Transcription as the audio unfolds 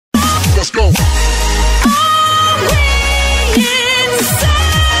Let's go.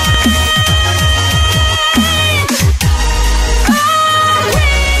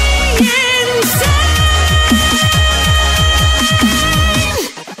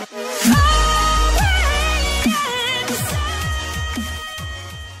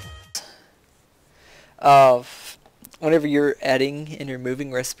 Whenever you're adding and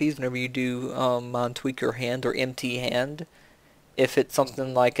removing recipes, whenever you do on tweak your hand or empty hand, if it's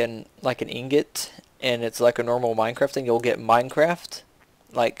something like an ingot and it's like a normal Minecraft thing, you'll get Minecraft,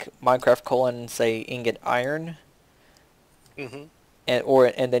 like Minecraft colon say ingot iron, and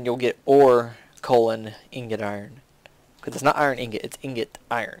then you'll get ore colon ingot iron, because it's not iron ingot, it's ingot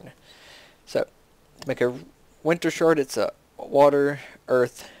iron. So to make a winter shard, it's a water,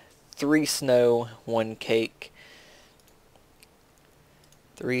 earth, 3 snow, 1 cake.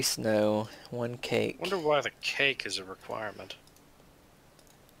 3 snow, 1 cake. Wonder why the cake is a requirement.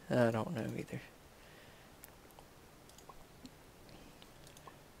 I don't know either.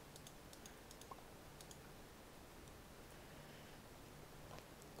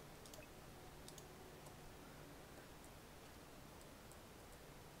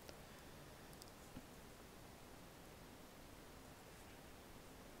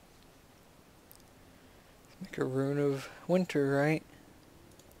 Make a rune of winter, right?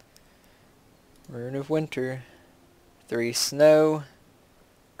 Rune of winter. 3 snow,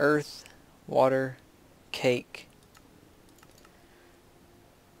 earth, water, cake.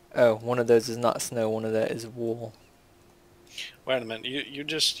 Oh, one of those is not snow, one of that is wool. Wait a minute, you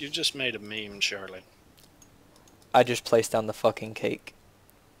just made a meme, Charlie. I just placed down the fucking cake.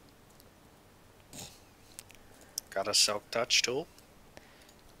 Got a silk touch tool?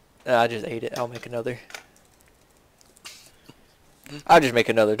 I just ate it. I'll make another. I'll just make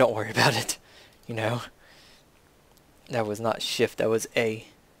another, don't worry about it. You know. That was not shift, that was A.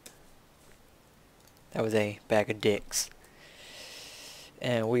 That was a bag of dicks.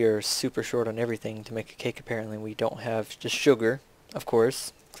 And we are super short on everything to make a cake apparently. We don't have just sugar, of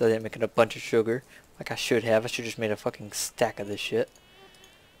course. So I didn't make a bunch of sugar like I should have. I should just made a fucking stack of this shit.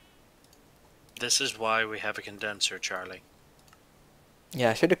 This is why we have a condenser, Charlie. Yeah,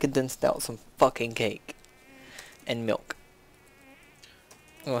 I should have condensed out some fucking cake. And milk.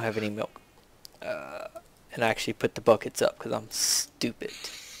 I don't have any milk. And I actually put the buckets up because I'm stupid.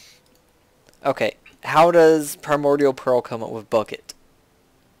 Okay, how does Primordial Pearl come up with bucket?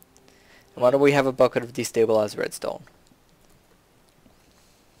 Why do we have a bucket of destabilized redstone?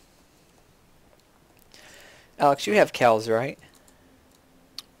 Alex, you have cows, right?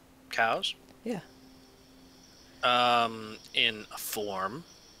 Cows? Yeah. In a form,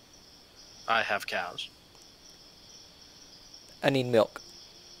 I have cows. I need milk.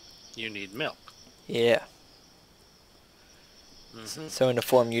 You need milk. Yeah. So in the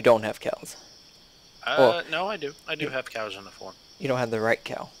form you don't have cows. No, I do. I do have cows in the form. You don't have the right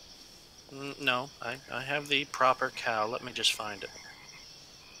cow. No, I have the proper cow. Let me just find it.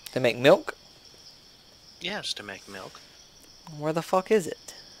 To make milk? Yes, to make milk. Where the fuck is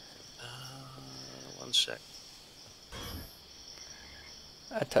it? 1 sec.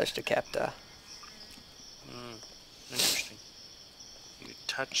 I touched a cacti. Interesting. You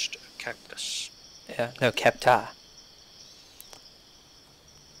touched a cactus. Yeah, no, cacti.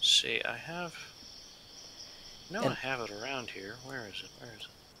 See, I have... No, I have it around here. Where is it? Where is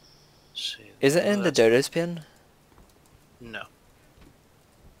it? See. Is it in the Dodo's pin? No.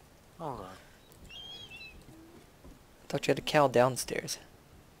 Hold on. I thought you had a cow downstairs.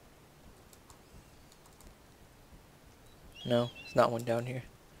 No, it's not one down here.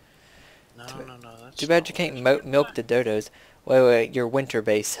 No, no, that's too bad you can't milk the dodos. Wait, your winter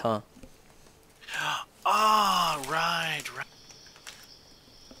base, huh? Ah, right.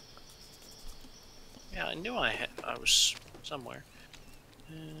 Yeah, I knew I was somewhere.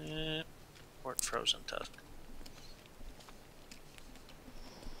 Port Frozen Tusk.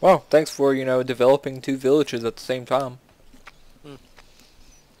 Well, thanks for, developing 2 villages at the same time.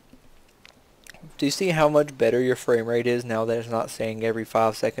 Do you see how much better your frame rate is now that it's not saying every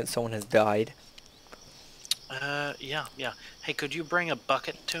 5 seconds someone has died? Yeah. Hey, could you bring a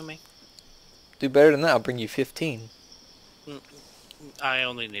bucket to me? Do better than that, I'll bring you 15. I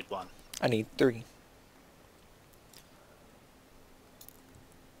only need 1. I need 3.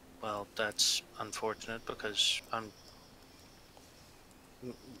 Well, that's unfortunate because I'm...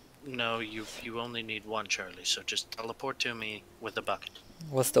 No, you only need 1, Charlie, so just teleport to me with a bucket.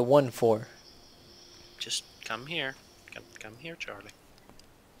 What's the 1 for? Just come here. Come here, Charlie.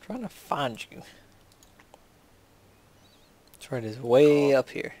 I'm trying to find you. That's right, it's way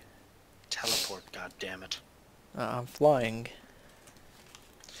up here. Teleport, goddammit. I'm flying.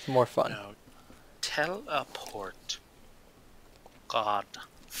 It's more fun. Now, teleport. God.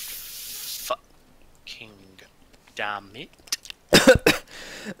 Fucking damn it.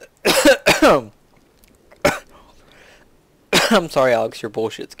 I'm sorry, Alex. Your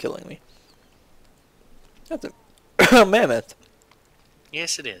bullshit's killing me. That's a mammoth.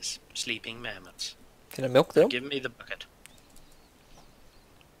 Yes, it is. Sleeping mammoths. Can I milk them? Give me the bucket.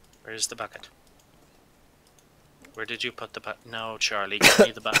 Where's the bucket? Where did you put the bucket? No, Charlie, give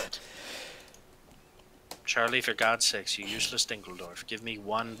me the bucket. Charlie, for God's sakes, you useless Dinkeldorf, give me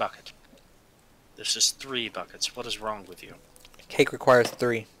one bucket. This is 3 buckets. What is wrong with you? Cake requires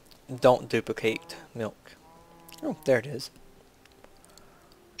 3. Don't duplicate milk. Oh, there it is.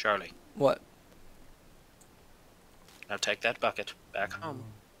 Charlie. What? Now take that bucket back home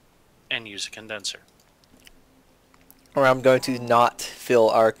and use a condenser. Or I'm going to not fill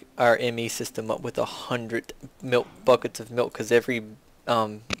our ME system up with 100 milk buckets of milk, because every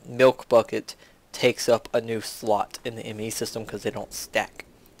milk bucket takes up a new slot in the ME system because they don't stack.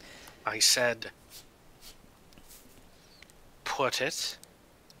 I said put it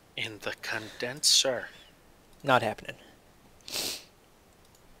in the condenser. Not happening.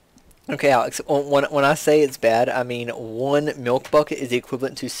 Okay, Alex, when I say it's bad, I mean 1 milk bucket is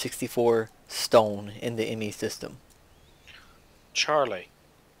equivalent to 64 stone in the ME system. Charlie,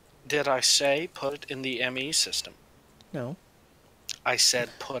 did I say put it in the ME system? No. I said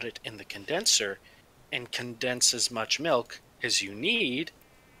put it in the condenser and condense as much milk as you need,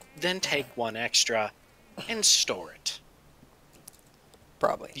 then take 1 extra and store it.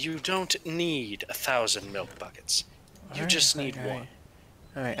 Probably. You don't need 1,000 milk buckets. You just need 1.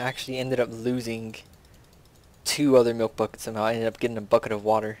 Alright, I actually ended up losing 2 other milk buckets somehow. I ended up getting a bucket of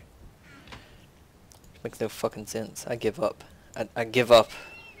water. Makes no fucking sense. I give up. I give up.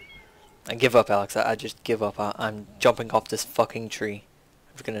 I give up, Alex. I just give up. I'm jumping off this fucking tree.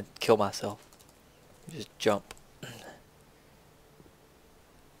 I'm just gonna kill myself. Just jump.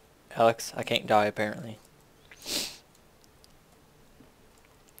 Alex, I can't die apparently.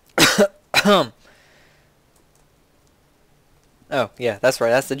 Oh, yeah, that's right.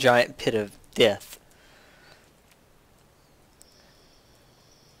 That's the giant pit of death.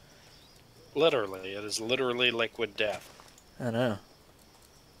 Literally, it is literally liquid death. I know.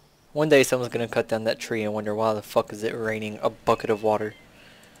 One day someone's gonna cut down that tree and wonder why the fuck is it raining a bucket of water.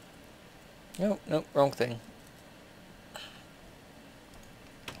 Nope, nope, wrong thing.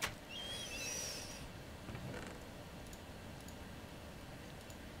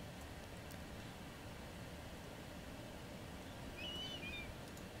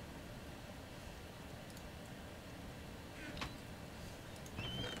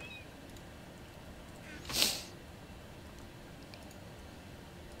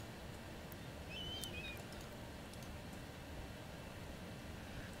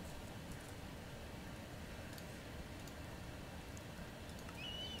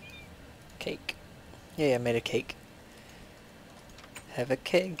 Cake. Yeah, I made a cake. Have a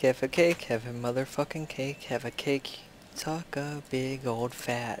cake, have a cake, have a motherfucking cake, have a cake. Talk a big old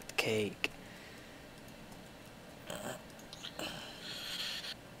fat cake.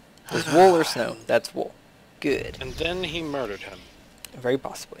 Is wool or snow? That's wool. Good. And then he murdered him. Very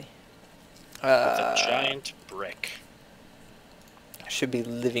possibly. With a giant brick. Should be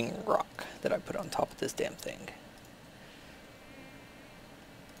living rock that I put on top of this damn thing.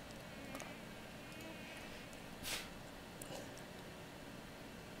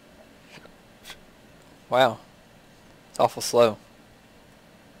 Wow. It's awful slow.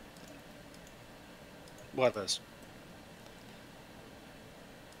 What is?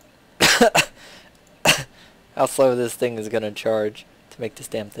 How slow this thing is gonna charge to make this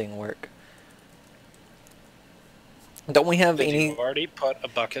damn thing work. Don't we have any... You've already put a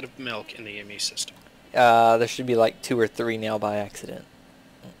bucket of milk in the ME system. There should be like 2 or 3 now by accident.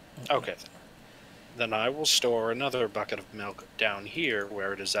 Okay. Then I will store another bucket of milk down here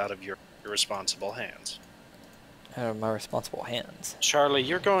where it is out of your irresponsible hands. Out of my responsible hands. Charlie,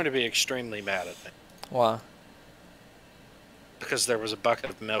 you're going to be extremely mad at me. Why? Because there was a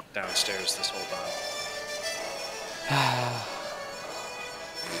bucket of milk downstairs this whole time.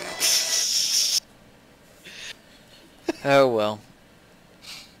 Oh well.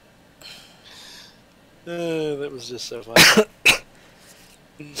 That was just so funny.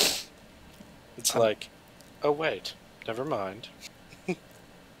 It's like, oh wait, never mind.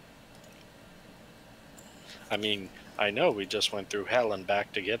 I mean, I know we just went through hell and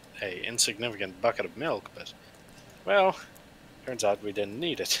back to get a insignificant bucket of milk, but, well, turns out we didn't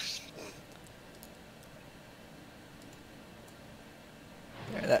need it.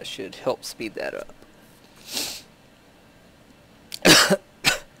 Yeah, that should help speed that up.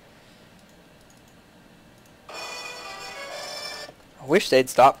 wish they'd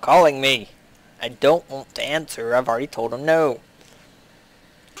stop calling me. I don't want to answer. I've already told them no.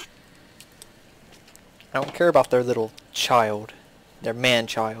 I don't care about their little child. Their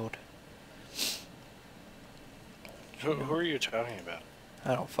man-child. Who are you talking about?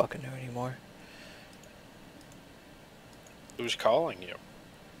 I don't fucking know anymore. Who's calling you?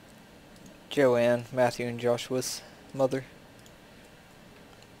 Joanne, Matthew and Joshua's mother.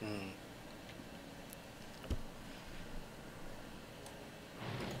 Hmm.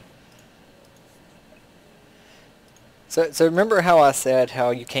 So remember how I said how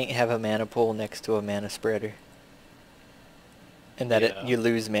you can't have a mana pool next to a mana spreader? And that you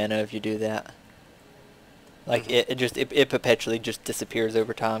lose mana if you do that? Like, it perpetually just disappears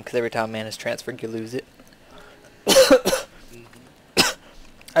over time, because every time mana's transferred, you lose it.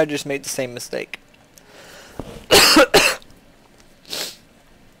 I just made the same mistake.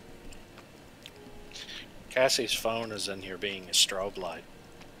 Cassie's phone is in here being a strobe light.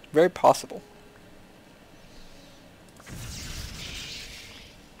 Very possible.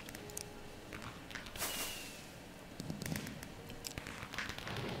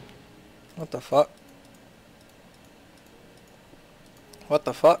 What the fuck? What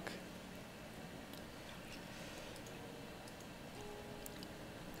the fuck?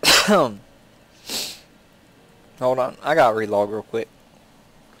 Hold on, I gotta relog real quick.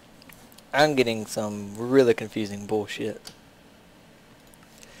 I'm getting some really confusing bullshit.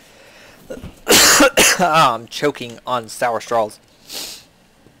 I'm choking on sour straws.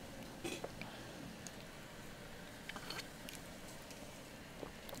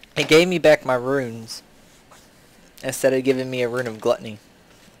 It gave me back my runes instead of giving me a rune of gluttony.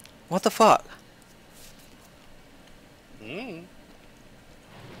 What the fuck?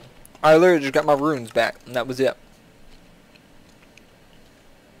 I literally just got my runes back, and that was it.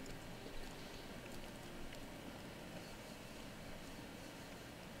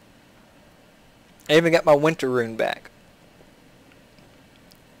 I even got my winter rune back.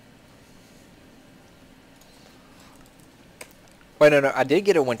 Wait, no, I did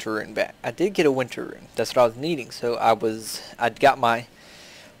get a winter rune back. I did get a winter rune. That's what I was needing. So I'd got my...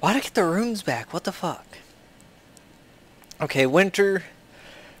 Why'd I get the runes back? What the fuck? Okay, winter,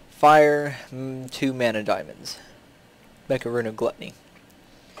 fire, 2 mana diamonds. Make a rune of gluttony.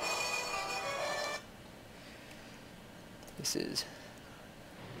 This is...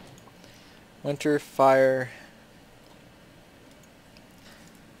 winter, fire...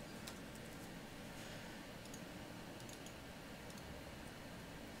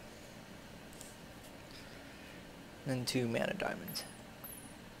 and 2 mana diamonds.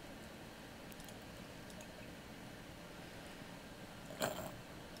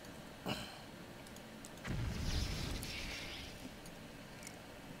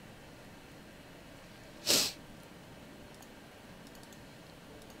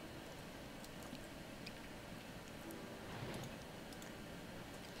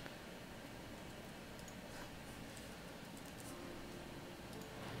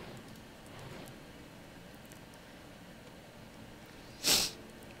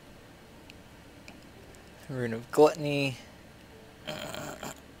 Rune of gluttony.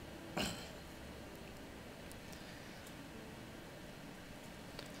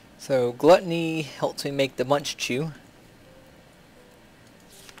 So gluttony helps me make the munch chew.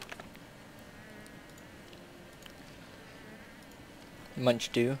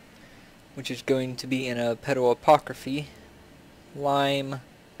 Munch dew, which is going to be in a petal apocryphy, lime,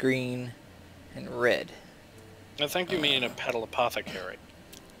 green, and red. I think you mean a petal apothecary.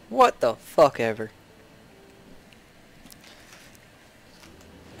 What the fuck ever.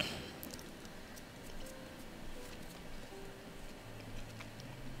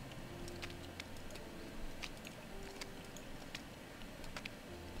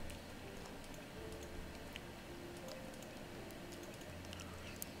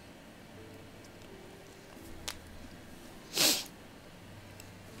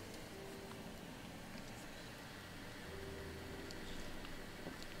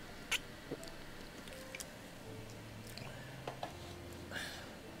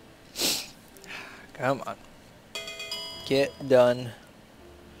 Come on. Get done.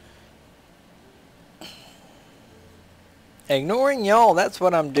 Ignoring y'all, that's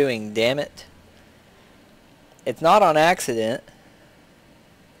what I'm doing, damn it. It's not on accident.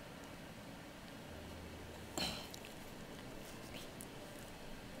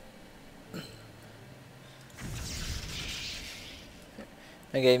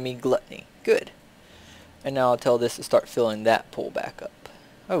 They gave me gluttony. Good. And now I'll tell this to start filling that pool back up.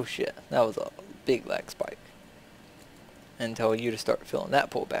 Oh shit, that was a big lag spike. And tell you to start filling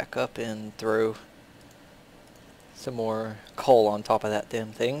that pool back up and throw some more coal on top of that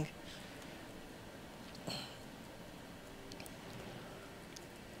damn thing.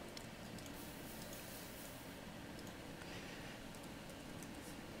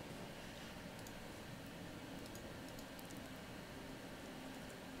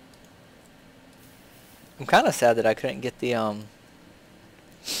 I'm kind of sad that I couldn't get the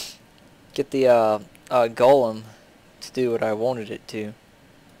golem to do what I wanted it to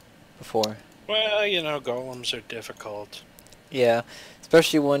before. Well, you know, golems are difficult. Yeah,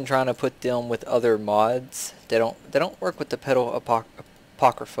 especially when trying to put them with other mods. They don't work with the pedal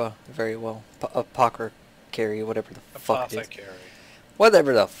apocrypha very well. Apothecary, whatever the fuck it is. Apothecary.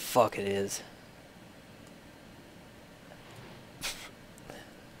 Whatever the fuck it is.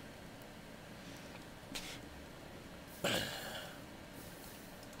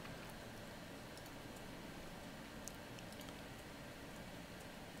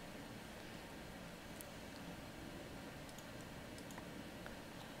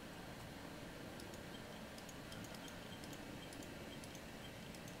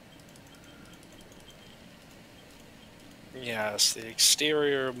 Yes, the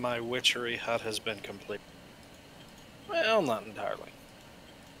exterior of my witchery hut has been complete. Well, not entirely.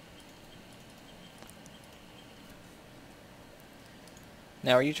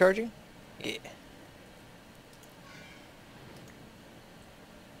 Now are you charging? Yeah.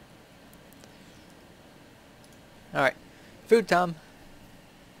 Alright. Food time.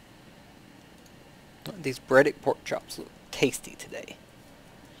 These breaded pork chops look tasty today.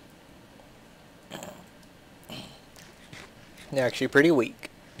 They're actually pretty weak.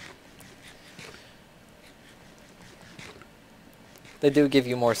 They do give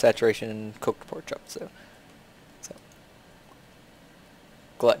you more saturation in cooked pork chops, though. So.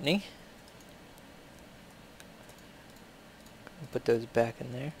 Gluttony. Put those back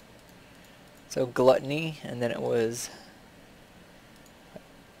in there. So gluttony, and then it was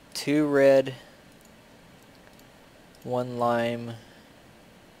 2 red, 1 lime.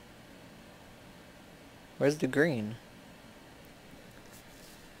 Where's the green?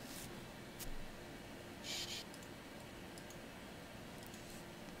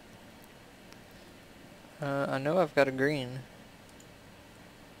 I know I've got a green.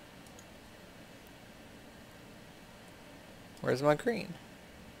 Where's my green?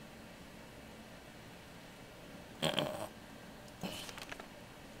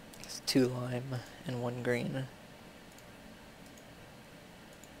 It's 2 lime and 1 green.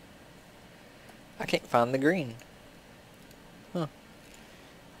 I can't find the green. Huh.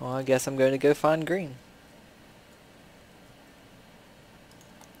 Well, I guess I'm going to go find green.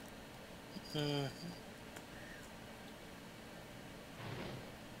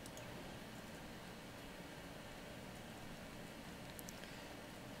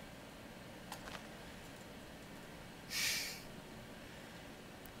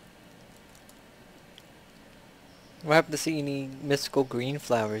 We'll have to see any mystical green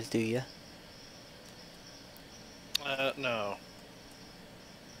flowers, do you? No.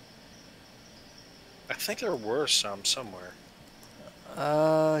 I think there were some somewhere.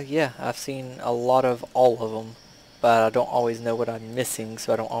 Yeah, I've seen a lot of all of them, but I don't always know what I'm missing,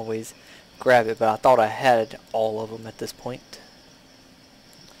 so I don't always grab it, but I thought I had all of them at this point.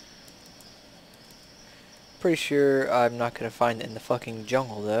 Pretty sure I'm not going to find it in the fucking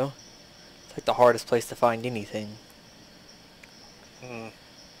jungle, though. It's like the hardest place to find anything.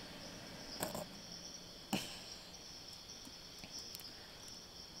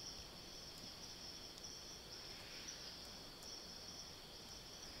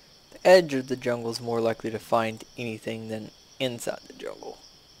 The edge of the jungle is more likely to find anything than inside the jungle.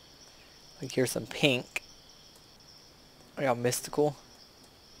 Like here's some pink. Are y'all mystical?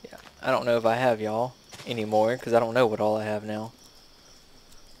 Yeah, I don't know if I have y'all anymore, because I don't know what all I have now.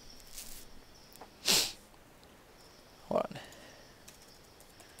 Hold on.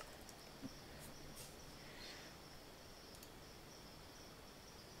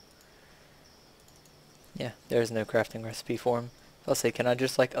 Yeah, there's no crafting recipe for them. I'll say, can I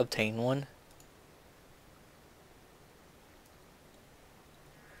just like obtain one?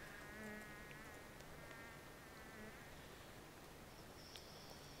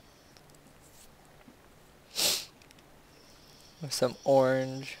 There's some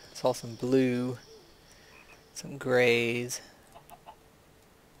orange, saw some blue, some grays.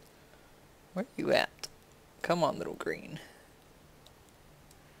 Where are you at? Come on, little green.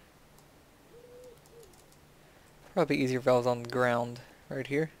 Probably easier if I was on the ground right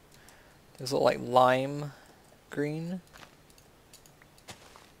here. Those look like lime green.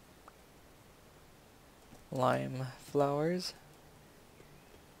 Lime flowers.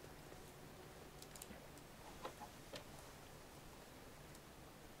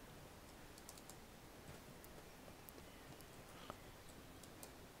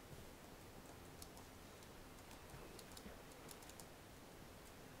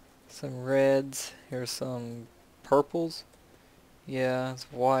 Some reds. Here's some purples. Yeah, it's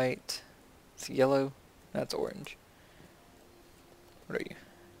white. It's yellow. That's orange. What are you?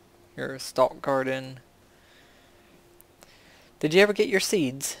 You're a stalk garden. Did you ever get your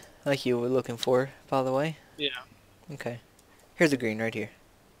seeds like you were looking for, by the way? Yeah. Okay. Here's a green right here.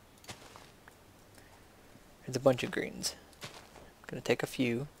 There's a bunch of greens. I'm gonna take a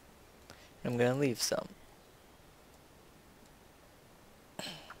few. And I'm gonna leave some.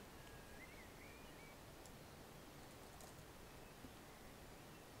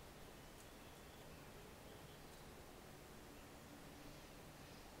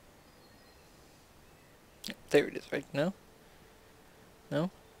 There it is, right? No?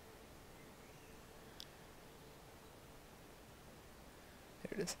 No?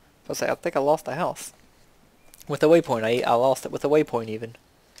 There it is. I think I lost the house. With the waypoint. I lost it with the waypoint even.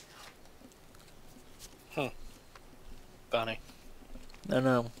 Funny. I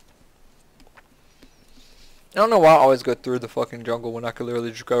know. I don't know why I always go through the fucking jungle when I could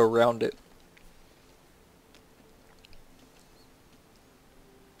literally just go around it.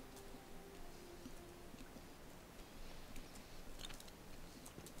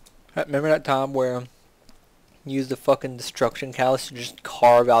 Remember that time where you used the fucking destruction callus to just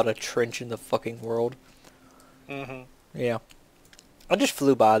carve out a trench in the fucking world? Mm-hmm. Yeah. I just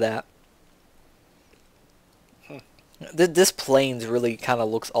flew by that. This plains really kind of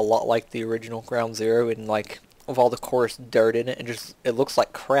looks a lot like the original Ground Zero, and like with all the coarse dirt in it, and just it looks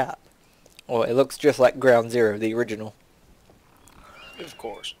like crap. Well, it looks just like Ground Zero, the original, Of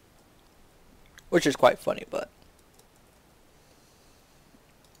course. which is quite funny. But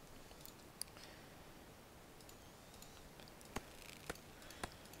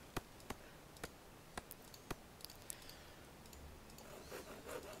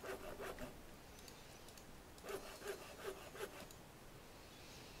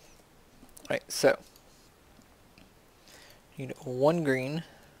right, so need one green.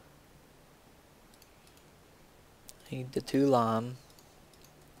 Need the 2 lime.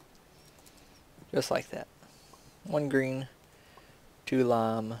 Just like that. 1 green, 2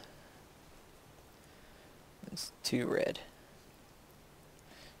 lime, it's 2 red.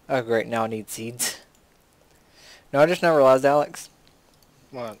 Oh great, now I need seeds. No, I just now realized, Alex,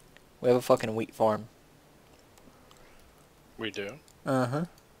 What? we have a fucking wheat farm. We do? Uh-huh.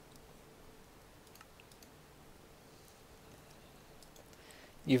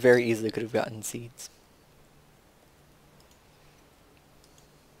 You very easily could have gotten seeds.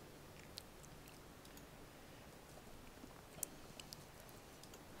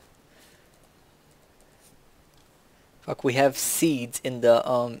 Fuck, we have seeds in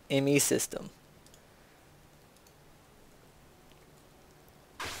the ME system.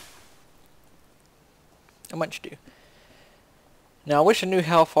 How much do? Now I wish I knew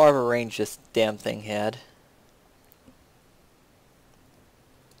how far of a range this damn thing had.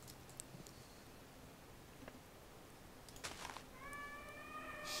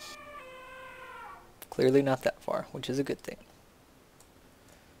 Clearly not that far, which is a good thing.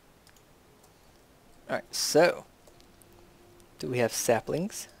 Alright, so do we have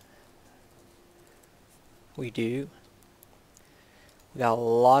saplings? We do. We got a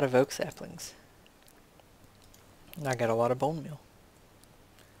lot of oak saplings. And I got a lot of bone meal.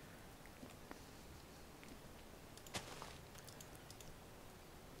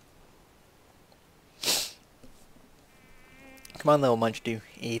 Come on, little Munchdo.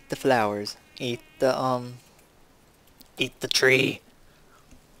 Eat the flowers. Eat the tree.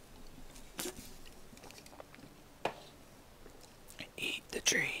 Eat the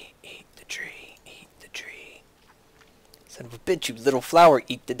tree. Eat the tree. Eat the tree. Son of a bitch, you little flower.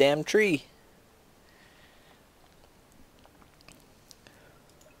 Eat the damn tree.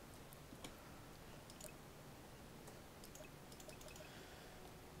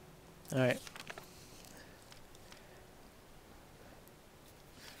 Alright.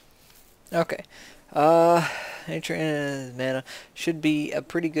 Okay. Nature and mana should be a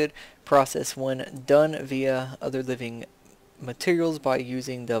pretty good process when done via other living materials by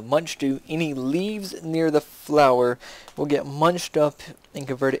using the munch do. Any leaves near the flower will get munched up and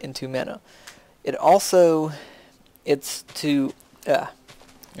converted into mana. It also, it's to,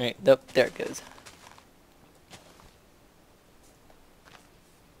 right, nope, there it goes.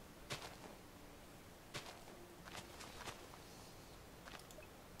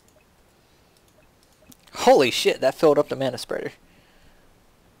 Holy shit, that filled up the mana spreader.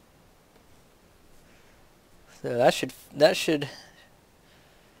 So that should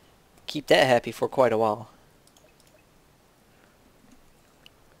keep that happy for quite a while.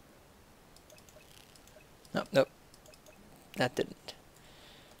 Nope, nope. That didn't.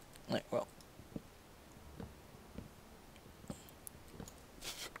 Like, well.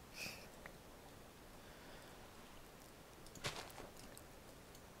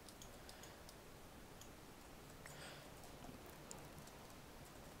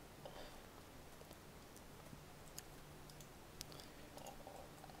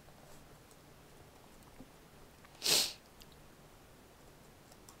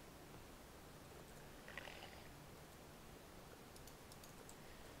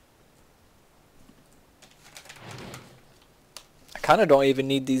 I kind of don't even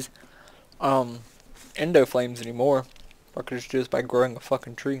need these endo flames anymore. I could just do this by growing a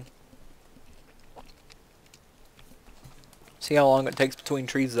fucking tree. See how long it takes between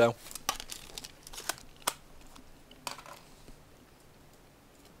trees though.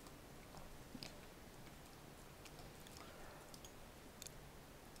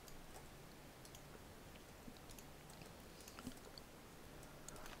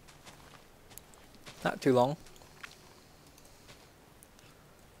 Not too long.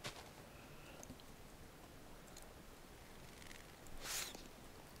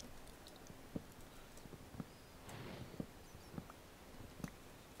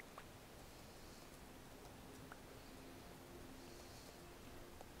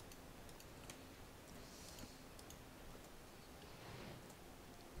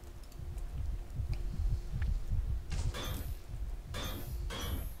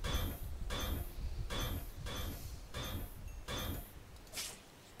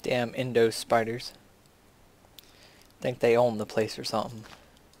 Damn endo spiders. Think they own the place or something.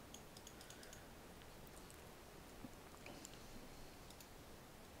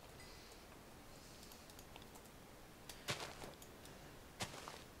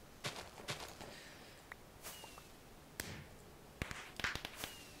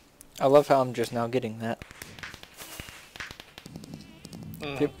 I love how I'm just now getting that.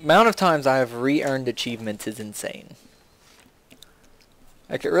 The amount of times I have re-earned achievements is insane.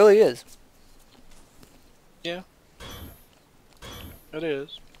 Like, it really is. Yeah. It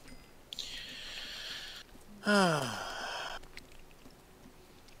is.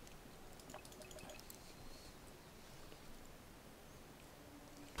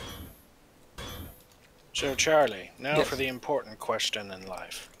 So, Charlie, now Yes. for the important question in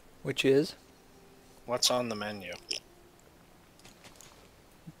life. Which is? What's on the menu?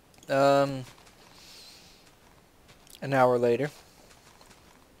 An hour later.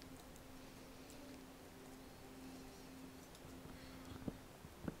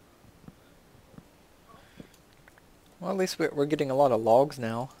 Well, at least we're getting a lot of logs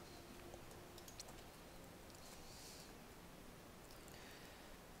now.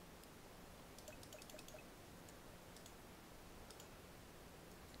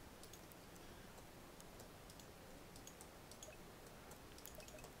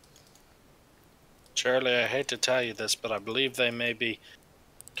 Charlie, I hate to tell you this, but I believe they may be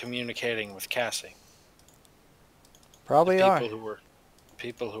communicating with Cassie. Probably the are.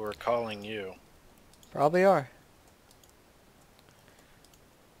 people who are calling you. Probably are.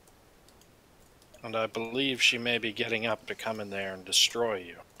 And I believe she may be getting up to come in there and destroy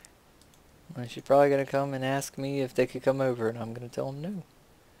you. Well, she's probably going to come and ask me if they could come over, and I'm going to tell them no.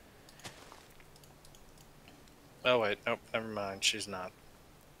 Oh wait, nope, never mind, she's not.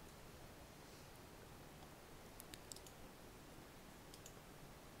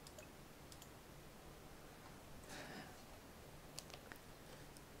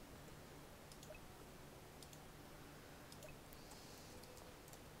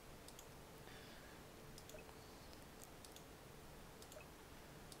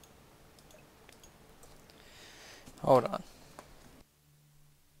 Hold on.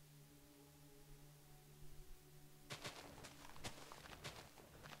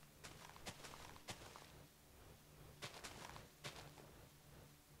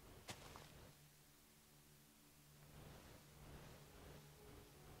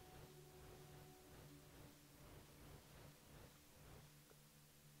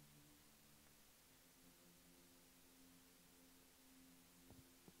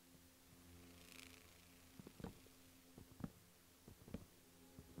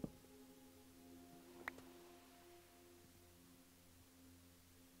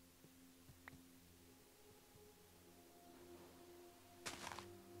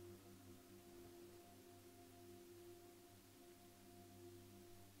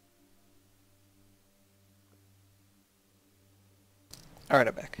 Alright,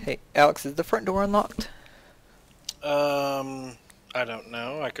 I'm back. Hey, Alex, is the front door unlocked? I don't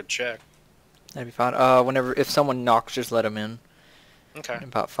know, I could check. That'd be fine. If someone knocks, just let them in. Okay. In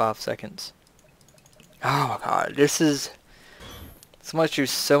about 5 seconds. Oh my god, it's This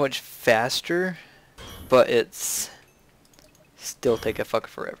mushroom's so much faster, but it's still take a fuck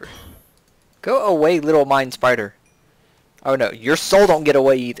forever. Go away, little mine spider. Oh no, your soul don't get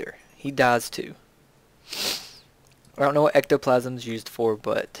away either. He dies too. I don't know what ectoplasm's used for,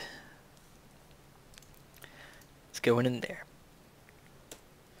 but it's going in there.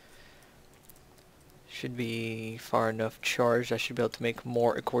 Should be far enough charged. I should be able to make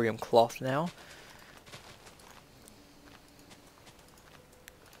more aquarium cloth now.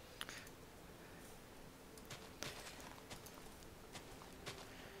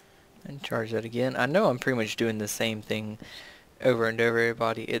 And charge that again. I know I'm pretty much doing the same thing over and over,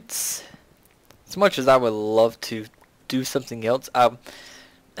 everybody. It's as much as I would love to do something else, I'm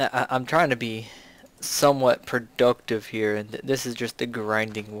trying to be somewhat productive here, and this is just the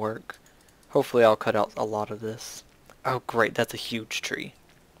grinding work. Hopefully I'll cut out a lot of this. Oh great, that's a huge tree.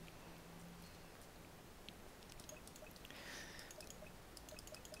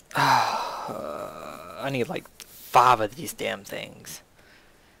 I need like 5 of these damn things,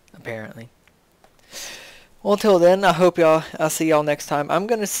 apparently. Well, until then, I'll see y'all next time. I'm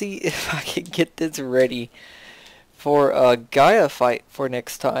gonna see if I can get this ready for a Gaia fight for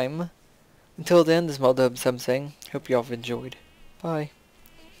next time. Until then, this is ModPack saying, hope y'all have enjoyed. Bye.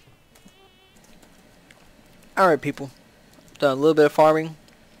 Alright people, done a little bit of farming.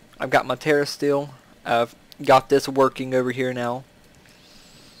 I've got my terrace still. I've got this working over here now.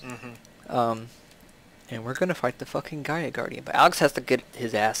 And we're gonna fight the fucking Gaia Guardian, but Alex has to get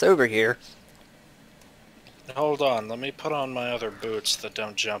his ass over here. Hold on, let me put on my other boots that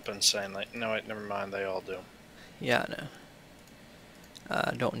don't jump insanely. No wait, never mind, they all do. Yeah, I know.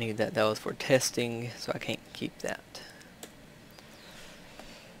 I don't need that. That was for testing, so I can't keep that.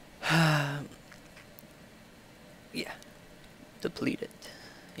 Yeah. Depleted.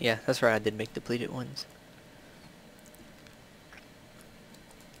 Yeah, that's right, I did make depleted ones.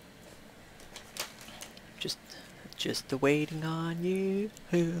 Just waiting on you.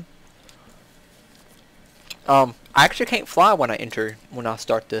 I actually can't fly when I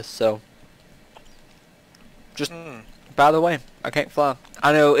start this, so just by the way, I can't fly.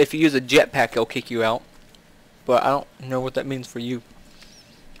 I know if you use a jetpack it'll kick you out, but I don't know what that means for you.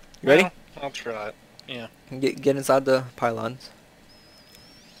 You ready? Well, I'll try it. Yeah. Get inside the pylons.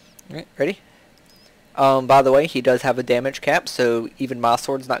 Alright, ready? By the way, he does have a damage cap, so even my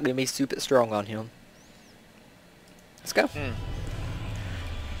sword's not gonna be super strong on him. Let's go.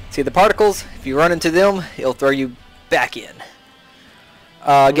 See the particles? If you run into them, it'll throw you back in.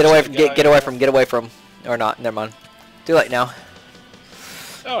 Get away from. Or not, never mind. Too late now.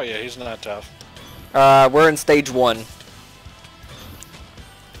 Oh yeah, he's not tough. We're in stage 1.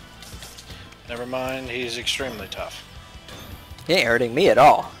 Never mind, he's extremely tough. He ain't hurting me at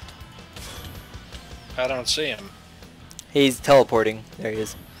all. I don't see him. He's teleporting. There he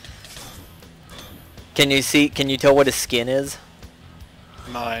is. Can you tell what his skin is?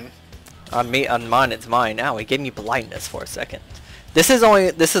 Mine. On mine it's mine. Ow, he gave me blindness for a second. This is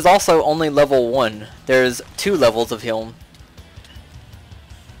also only level 1. There's 2 levels of him.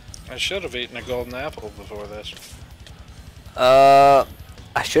 I should have eaten a golden apple before this. I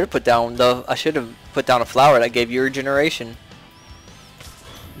should have put down a flower that gave you regeneration.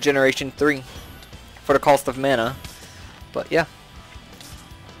 Generation 3 for the cost of mana. But yeah.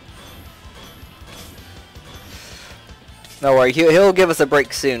 No worry, he'll give us a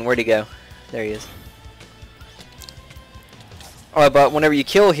break soon. Where'd he go? There he is. Alright, but whenever you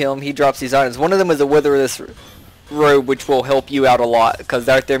kill him, he drops these items. One of them is a witherless robe, which will help you out a lot, because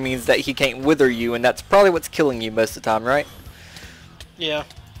that there means that he can't wither you, and that's probably what's killing you most of the time, right? Yeah.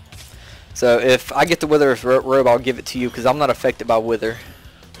 So if I get the witherless robe, I'll give it to you, because I'm not affected by wither.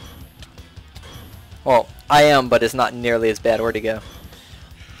 Well, I am, but it's not nearly as bad. Where'd he go?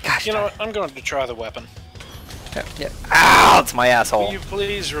 Gosh, you know what? I'm going to try the weapon. Yeah. Ow! It's my asshole. Will you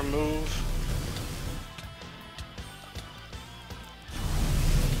please remove?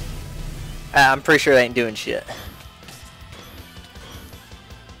 I'm pretty sure they ain't doing shit.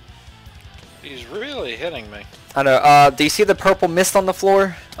 He's really hitting me. I know. Do you see the purple mist on the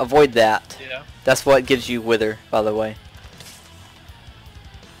floor? Avoid that. Yeah. That's what gives you wither, by the way.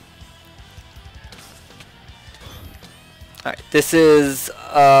 Alright, this is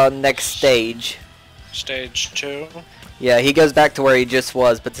next stage. Stage 2? Yeah, he goes back to where he just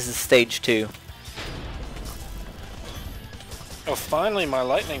was, but this is stage 2. Oh, finally my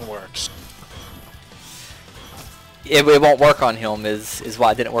lightning works. It won't work on him is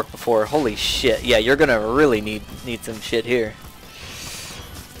why it didn't work before. Holy shit. Yeah, you're gonna really need some shit here.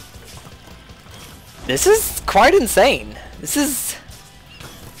 This is quite insane. This is...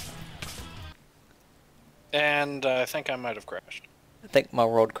 And I think I might have crashed. I think my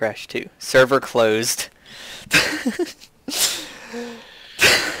world crashed too. Server closed.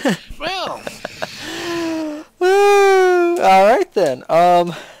 Well, Alright then.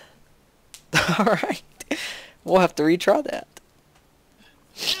 Alright. We'll have to retry that.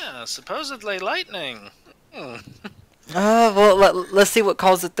 yeah, supposedly lightning. Well, let's see what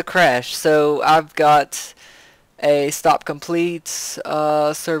caused it to crash. So I've got a stop complete.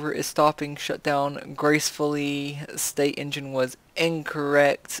 Server is stopping, shut down gracefully. State engine was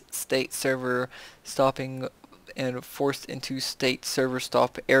incorrect. State server stopping and forced into state server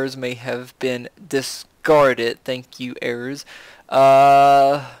stop. Errors may have been discarded. Thank you, errors.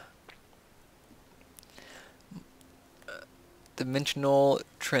 Dimensional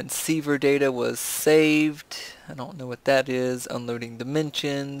transceiver data was saved. I don't know what that is. Unloading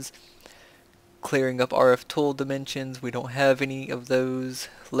dimensions. Clearing up RF tool dimensions. We don't have any of those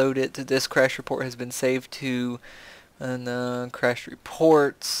loaded. This crash report has been saved to crash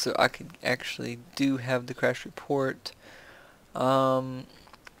reports. So I could actually do have the crash report. So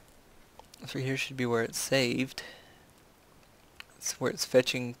here should be where it's saved. It's where it's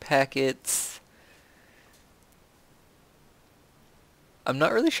fetching packets. I'm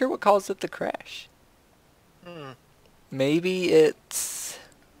not really sure what caused it to crash. Maybe it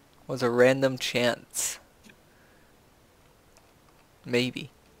was a random chance.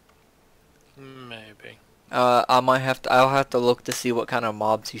 Maybe. Maybe. I'll have to look to see what kind of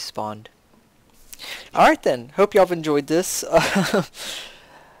mobs you spawned. Alright then, hope y'all have enjoyed this. I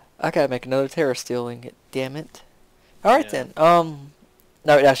gotta make another terror stealing, damn it. Alright then, no,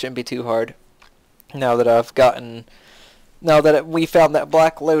 that shouldn't be too hard. Now that we found that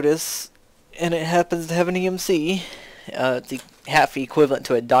Black Lotus, and it happens to have an EMC, it's half equivalent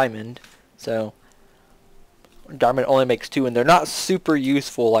to a diamond, so diamond only makes 2, and they're not super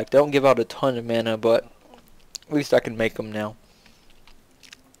useful, like they don't give out a ton of mana, but at least I can make them now.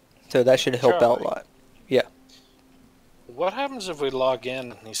 So that should help out a lot. Yeah. What happens if we log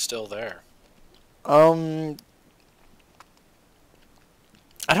in and he's still there? I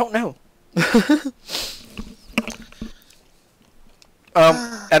don't know.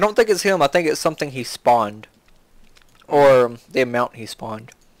 I don't think it's him. I think it's something he spawned. Or the amount he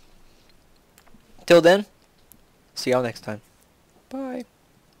spawned. Till then, see y'all next time. Bye.